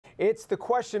It's the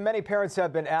question many parents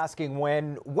have been asking: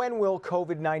 when will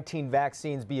COVID-19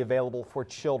 vaccines be available for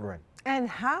children? And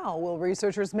how will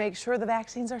researchers make sure the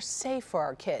vaccines are safe for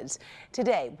our kids?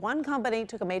 Today, one company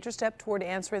took a major step toward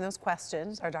answering those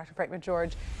questions. Our Dr. Frank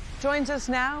McGeorge joins us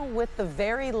now with the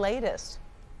very latest.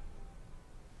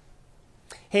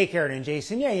 Hey, Karen and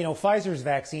Jason. Yeah, Pfizer's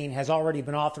vaccine has already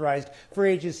been authorized for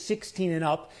ages 16 and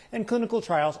up, and clinical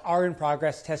trials are in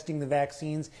progress testing the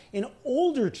vaccines in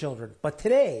older children. But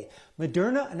today,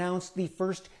 Moderna announced the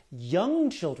first young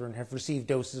children have received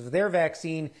doses of their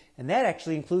vaccine, and that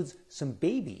actually includes some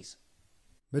babies.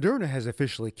 Moderna has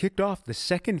officially kicked off the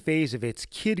second phase of its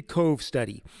Kid Cove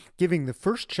study, giving the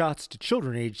first shots to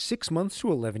children aged 6 months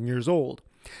to 11 years old.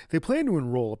 They plan to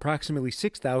enroll approximately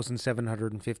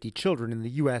 6,750 children in the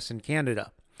U.S. and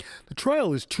Canada. The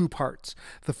trial is two parts.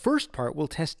 The first part will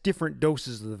test different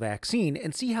doses of the vaccine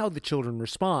and see how the children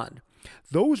respond.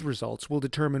 Those results will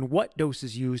determine what dose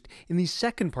is used in the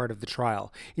second part of the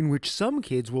trial, in which some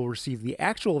kids will receive the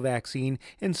actual vaccine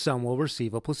and some will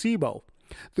receive a placebo.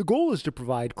 The goal is to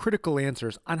provide critical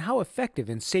answers on how effective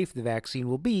and safe the vaccine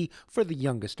will be for the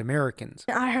youngest Americans.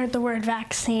 I heard the word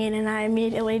vaccine and I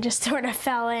immediately just sort of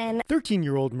fell in.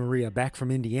 13-year-old Maria, back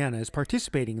from Indiana, is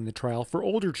participating in the trial for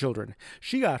older children.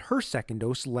 She got her second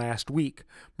dose last week.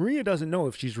 Maria doesn't know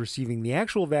if she's receiving the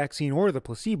actual vaccine or the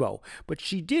placebo, but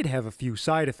she did have a few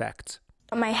side effects.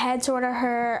 My head sort of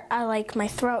hurt, my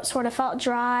throat sort of felt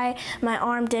dry, my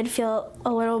arm did feel a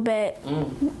little bit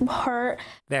hurt.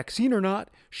 Vaccine or not,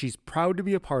 she's proud to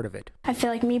be a part of it. I feel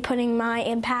like me putting my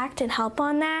impact and help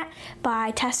on that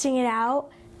by testing it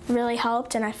out really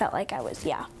helped, and I felt like I was,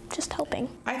 just helping.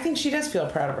 I think she does feel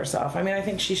proud of herself. I mean, I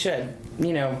think she should.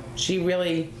 She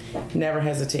really never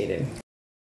hesitated.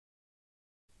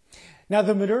 Now,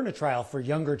 the Moderna trial for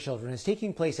younger children is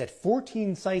taking place at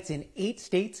 14 sites in 8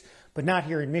 states, but not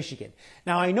here in Michigan.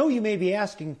 Now, I know you may be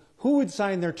asking who would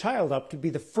sign their child up to be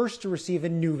the first to receive a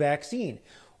new vaccine.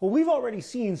 Well, we've already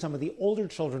seen some of the older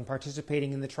children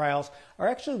participating in the trials are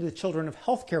actually the children of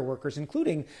healthcare workers,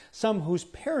 including some whose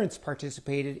parents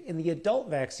participated in the adult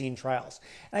vaccine trials.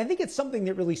 And I think it's something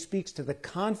that really speaks to the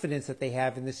confidence that they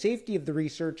have in the safety of the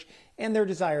research and their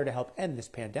desire to help end this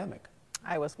pandemic.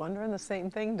 I was wondering the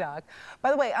same thing, Doc. By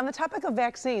the way, on the topic of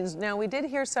vaccines, now we did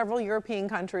hear several European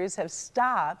countries have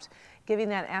stopped giving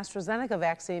that AstraZeneca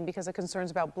vaccine because of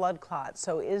concerns about blood clots.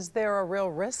 So is there a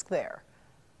real risk there?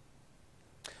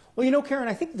 Well, Karen,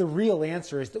 I think the real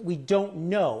answer is that we don't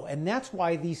know, and that's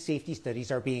why these safety studies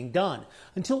are being done.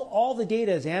 Until all the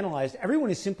data is analyzed,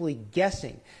 everyone is simply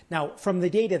guessing. Now, from the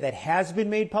data that has been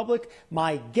made public,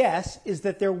 my guess is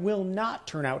that there will not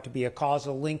turn out to be a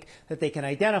causal link that they can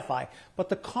identify. But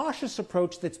the cautious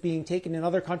approach that's being taken in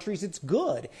other countries, it's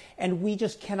good, and we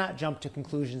just cannot jump to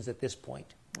conclusions at this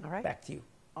point. All right. Back to you.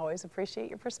 Always appreciate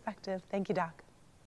your perspective. Thank you, Doc.